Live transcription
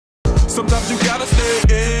Sometimes you gotta stay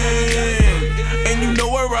in, and you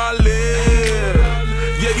know where I live.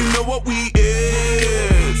 Yeah, you know what we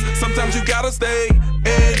is. Sometimes you gotta stay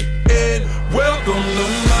in. Welcome to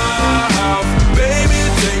my house, baby,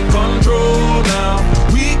 take control now.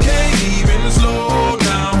 We can't even slow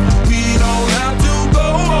down. We don't have to go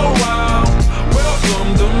a while.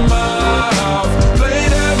 Welcome to my house,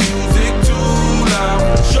 play that music too loud.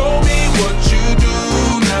 Show me what you do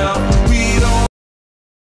now. We don't.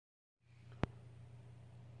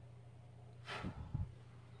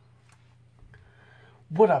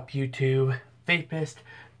 What up, YouTube?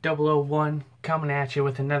 Vapist001 coming at you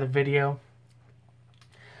with another video.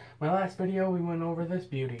 My last video, we went over this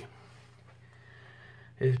beauty.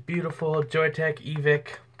 This beautiful Joyetech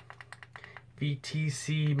Evic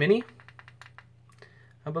VTC Mini,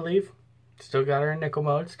 I believe. Still got her in nickel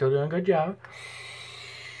mode, still doing a good job.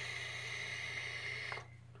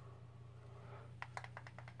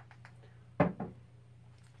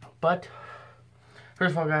 But,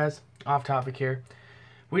 first of all, guys, off topic here.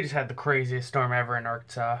 We just had the craziest storm ever in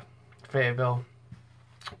Arkansas, Fayetteville.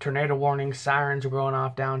 Tornado warnings, sirens were going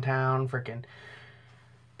off downtown, freaking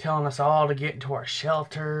telling us all to get into our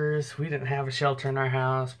shelters. We didn't have a shelter in our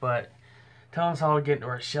house, but telling us all to get into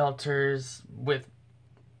our shelters with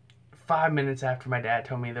 5 minutes after my dad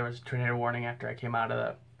told me there was a tornado warning after I came out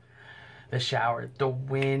of the shower. The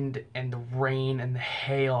wind and the rain and the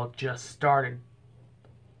hail just started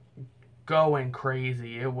going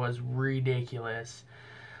crazy. It was ridiculous.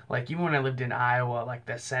 Like, even when I lived in Iowa, like,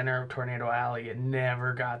 the center of Tornado Alley, it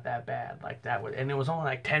never got that bad. Like, that was, and it was only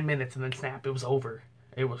like 10 minutes and then snap, it was over.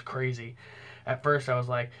 It was crazy. At first, I was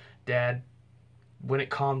like, Dad, when it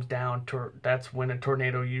calms down, that's when a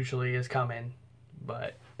tornado usually is coming.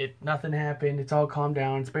 But nothing happened. It's all calmed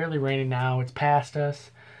down. It's barely raining now. It's past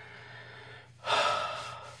us.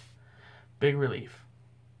 Big relief.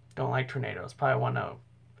 Don't like tornadoes. Probably one of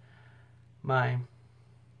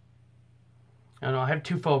I don't know, I have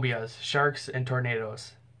two phobias, sharks and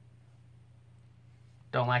tornadoes.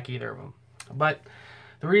 Don't like either of them. But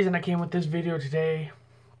the reason I came with this video today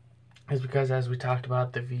is because, as we talked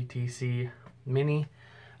about the VTC Mini,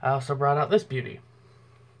 I also brought out this beauty.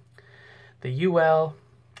 The Uwell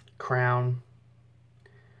Crown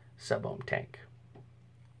Sub Ohm tank.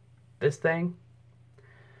 This thing,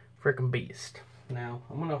 freaking beast. Now,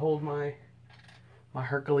 I'm going to hold my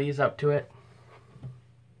Hercules up to it.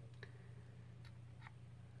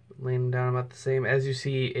 Laying down about the same. As you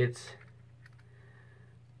see, it's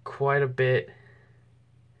quite a bit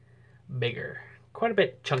bigger, quite a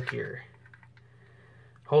bit chunkier.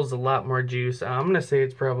 Holds a lot more juice. I'm gonna say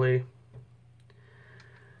it's probably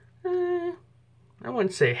I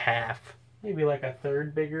wouldn't say half, maybe like a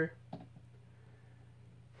third bigger.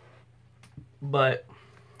 But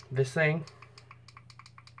this thing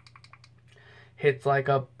hits like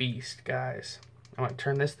a beast, guys. I'm gonna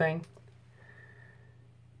turn this thing.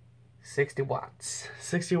 60 watts.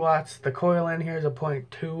 60 watts. The coil in here is a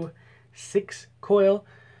 0.26 coil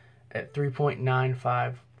at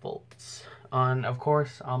 3.95 volts. On, of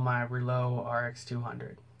course, on my Relo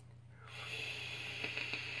RX200.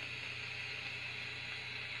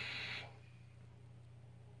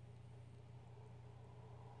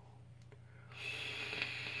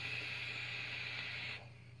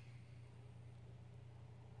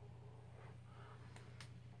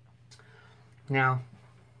 Now,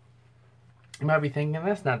 you might be thinking,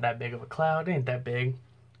 that's not that big of a cloud. It ain't that big.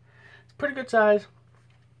 It's pretty good size.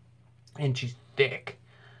 And she's thick.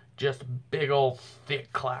 Just big old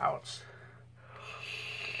thick clouds.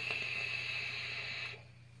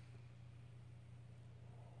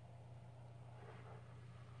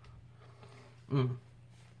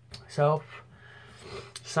 So,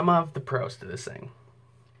 some of the pros to this thing.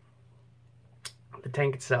 The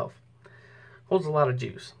tank itself holds a lot of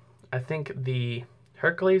juice. I think the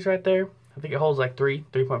Hercules right there, I think it holds like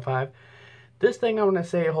 3.5. This thing, I'm going to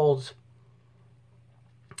say it holds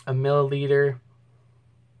a milliliter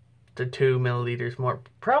to 2 milliliters more.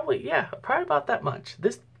 Probably, yeah, probably about that much.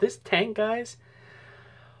 This tank, guys,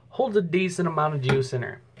 holds a decent amount of juice in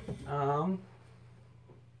her.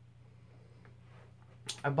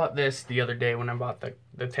 I bought this the other day when I bought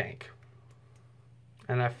the tank.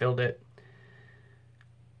 And I filled it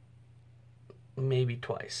maybe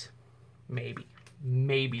twice.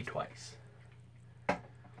 Maybe twice.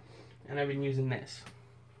 And I've been using this.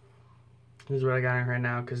 This is what I got in right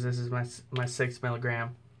now, because this is my 6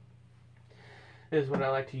 milligram. This is what I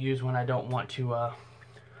like to use when I don't want to, I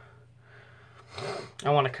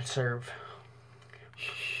want to conserve.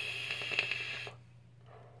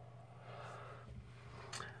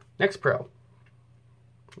 Next pro,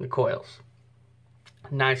 the coils.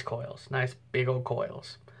 Nice coils. Nice big old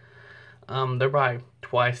coils. They're probably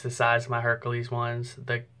twice the size of my Hercules ones.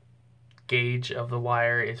 The gauge of the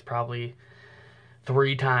wire is probably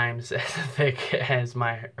 3 times as thick as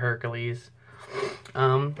my Hercules.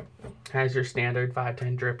 Has your standard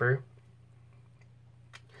 510 dripper.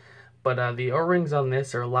 But the O-rings on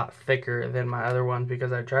this are a lot thicker than my other ones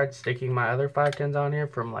because I tried sticking my other 510s on here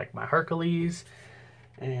from like my Hercules.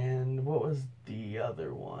 And what was the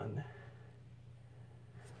other one?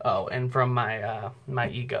 Oh, and from my my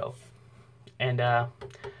Ego. And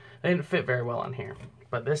they didn't fit very well on here.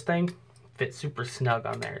 But this thing fits super snug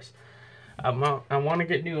on theirs. I want to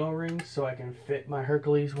get new O-rings so I can fit my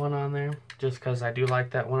Hercules one on there. Just because I do like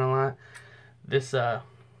that one a lot. This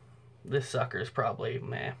sucker is probably,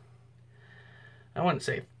 meh. I wouldn't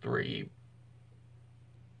say 3.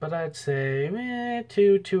 But I'd say,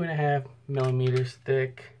 2.5 millimeters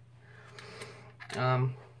thick.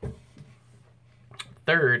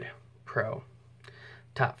 Third Pro.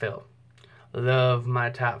 Top fill. Love my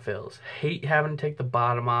top fills. Hate having to take the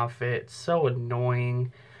bottom off it. It's so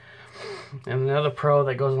annoying. And another pro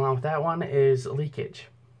that goes along with that one is leakage.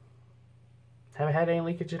 Haven't had any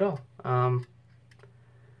leakage at all.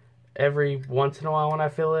 Every once in a while when I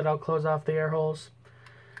fill it, I'll close off the air holes.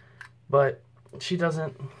 But she just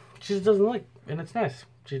doesn't leak. And it's nice.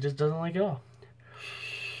 She just doesn't leak at all.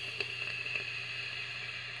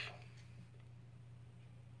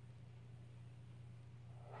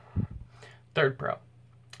 Third pro,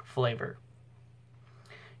 flavor.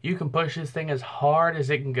 You can push this thing as hard as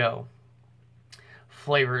it can go.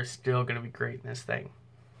 Flavor is still going to be great in this thing.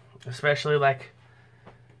 Especially like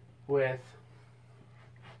with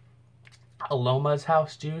Aloma's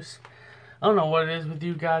house juice. I don't know what it is with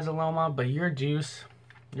you guys, Aloma, but your juice,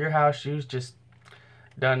 your house juice just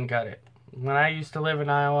doesn't cut it. When I used to live in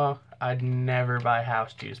Iowa, I'd never buy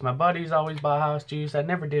house juice. My buddies always buy house juice. I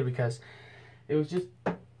never did because it was just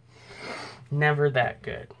never that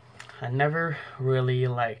good. I never really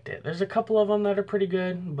liked it. There's a couple of them that are pretty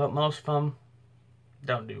good, but most of them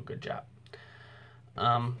don't do a good job.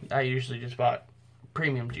 I usually just bought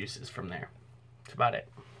premium juices from there. That's about it.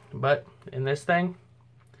 But in this thing,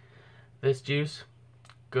 this juice,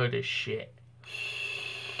 good as shit.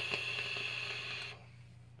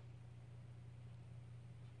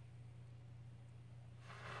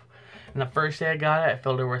 And the first day I got it, I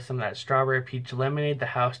filled it with some of that strawberry peach lemonade, the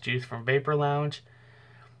house juice from Vapor Lounge.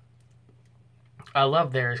 I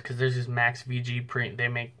love theirs because there's this Max VG they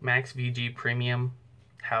make Max VG premium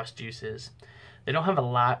house juices. They don't have a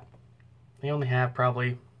lot. They only have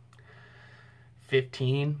probably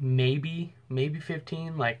 15, maybe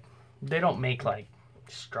 15. Like, they don't make like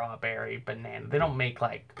strawberry, banana. They don't make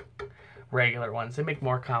like regular ones. They make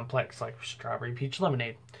more complex, like strawberry peach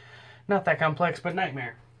lemonade. Not that complex, but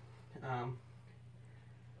nightmare.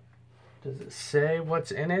 Does it say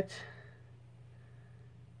what's in it?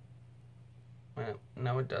 Well,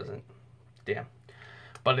 no, it doesn't. Damn.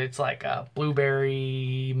 But it's like a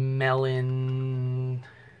blueberry, melon.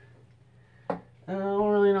 I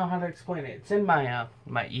don't really know how to explain it. It's in my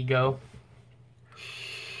my Ego.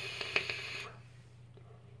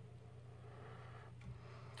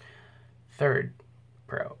 Third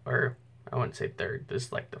pro, or I wouldn't say third. This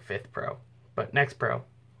is like the 5th pro, but next pro.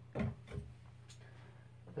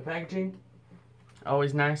 The packaging,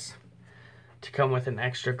 always nice to come with an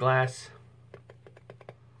extra glass.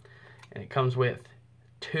 And it comes with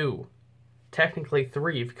 2, technically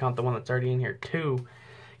 3 if you count the one that's already in here, 2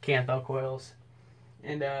 Canthal coils.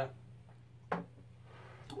 And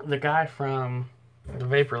the guy from the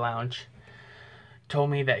Vapor Lounge told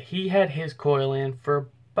me that he had his coil in for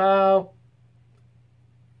about,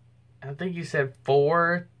 I think he said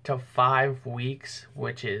 4 to 5 weeks,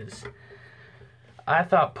 which is, I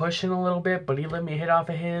thought pushing a little bit, but he let me hit off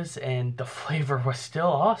of his, and the flavor was still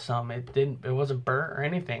awesome. It wasn't burnt or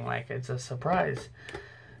anything. Like, it's a surprise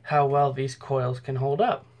how well these coils can hold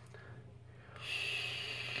up.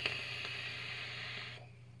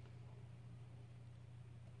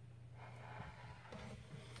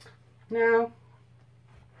 Now,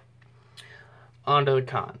 on to the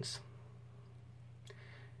cons.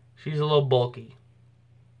 She's a little bulky.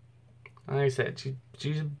 Like I said,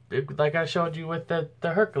 she's like I showed you with the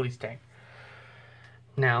Hercules tank.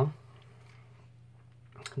 Now,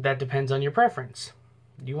 that depends on your preference.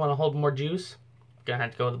 Do you want to hold more juice? You're gonna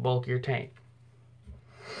have to go with a bulkier tank.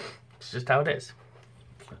 It's just how it is.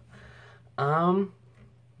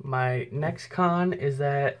 My next con is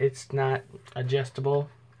that it's not adjustable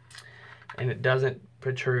and it doesn't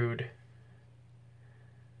protrude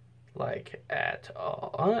like at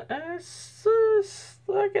all. I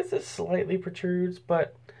guess it slightly protrudes,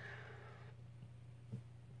 but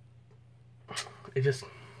It just,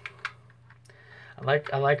 I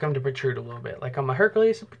like them to protrude a little bit. Like on my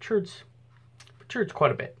Hercules, it protrudes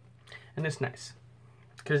quite a bit, and it's nice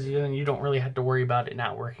because you don't really have to worry about it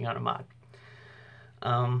not working on a mod.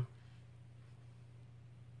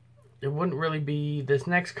 It wouldn't really be, this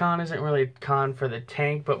next con isn't really a con for the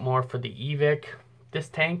tank, but more for the Evic. This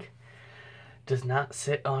tank does not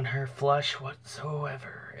sit on her flush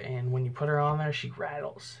whatsoever, and when you put her on there, she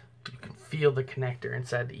rattles. You can feel the connector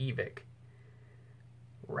inside the Evic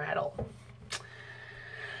rattle.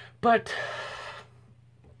 But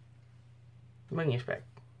what can you expect?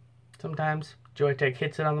 Sometimes Joytech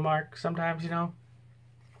hits it on the mark. Sometimes, you know,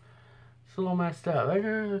 it's a little messed up.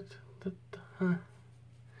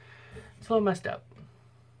 It's a little messed up.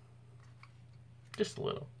 Just a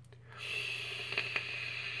little.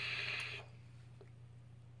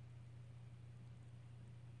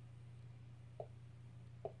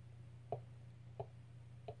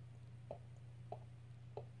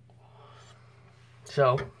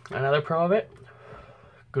 So, another pro of it,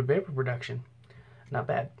 good vapor production. Not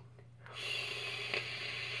bad.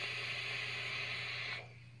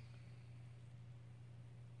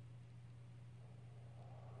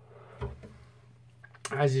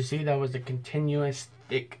 As you see, that was a continuous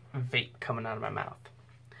thick vape coming out of my mouth.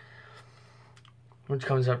 Which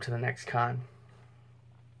comes up to the next con.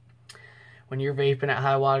 When you're vaping at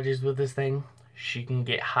high wattages with this thing, she can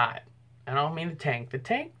get hot. I don't mean the tank. The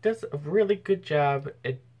tank does a really good job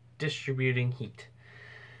at distributing heat.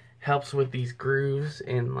 Helps with these grooves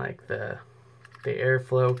in like the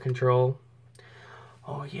airflow control.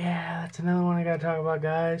 Oh yeah, that's another one I gotta talk about,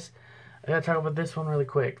 guys. I gotta talk about this one really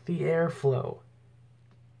quick. The airflow.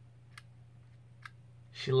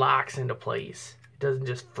 She locks into place. It doesn't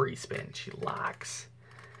just free spin. She locks.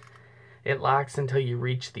 It locks until you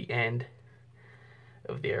reach the end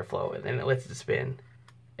of the airflow, and then it lets it spin,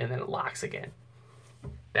 and then it locks again.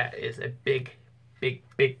 That is a big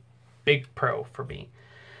pro for me.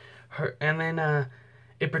 And then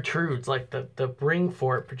it protrudes, like the ring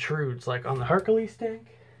for it protrudes, like on the Hercules tank.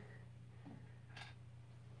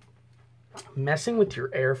 Messing with your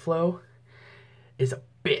airflow is a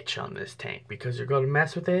bitch on this tank, because you're going to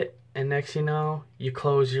mess with it, and next you know, you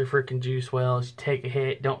close your freaking juice wells, you take a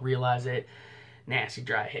hit, don't realize it, nasty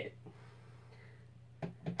dry hit.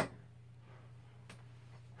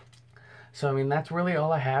 So I mean, that's really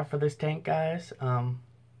all I have for this tank, guys.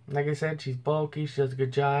 Like I said, she's bulky, she does a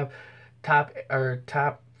good job. Top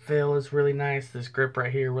fill is really nice. This grip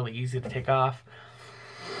right here, really easy to take off.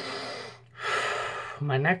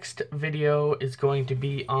 My next video is going to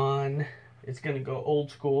be on, it's going to go old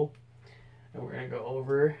school, and we're going to go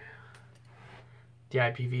over the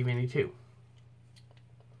IPV Mini 2.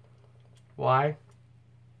 Why?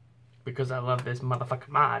 Because I love this motherfucking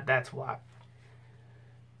mod, that's why.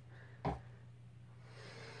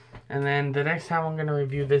 And then the next time I'm going to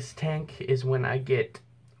review this tank is when I get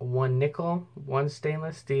 1 nickel, 1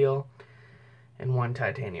 stainless steel, and 1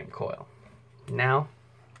 titanium coil. Now,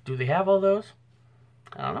 do they have all those?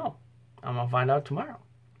 I don't know. I'm going to find out tomorrow.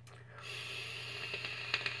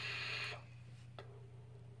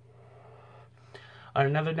 On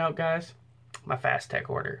another note, guys, my FastTech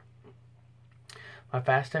order. My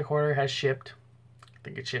FastTech order has shipped. I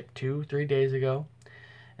think it shipped 2-3 days ago.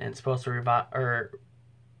 And it's supposed to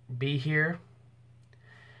be here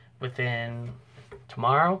within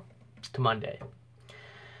tomorrow to Monday.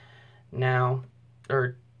 Now,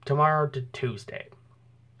 or tomorrow to Tuesday.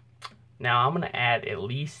 Now, I'm going to add at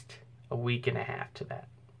least a week and a half to that.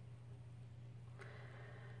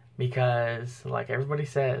 Because, like everybody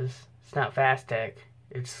says, it's not fast tech,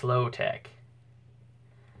 it's slow tech.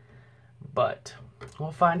 But,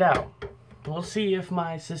 we'll find out. We'll see if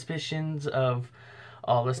my suspicions of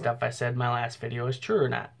all the stuff I said in my last video is true or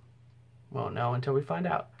not. Won't know until we find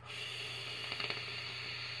out.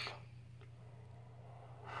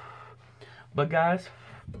 But guys,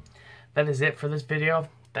 that is it for this video.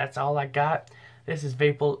 That's all I got. This is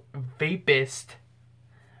Vapist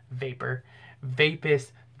 001.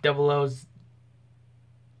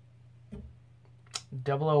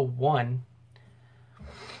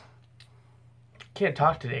 Can't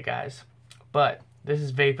talk today, guys. But this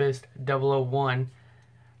is Vapist 001.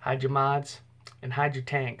 Hide your mods and hide your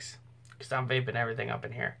tanks, because I'm vaping everything up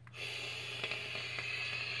in here.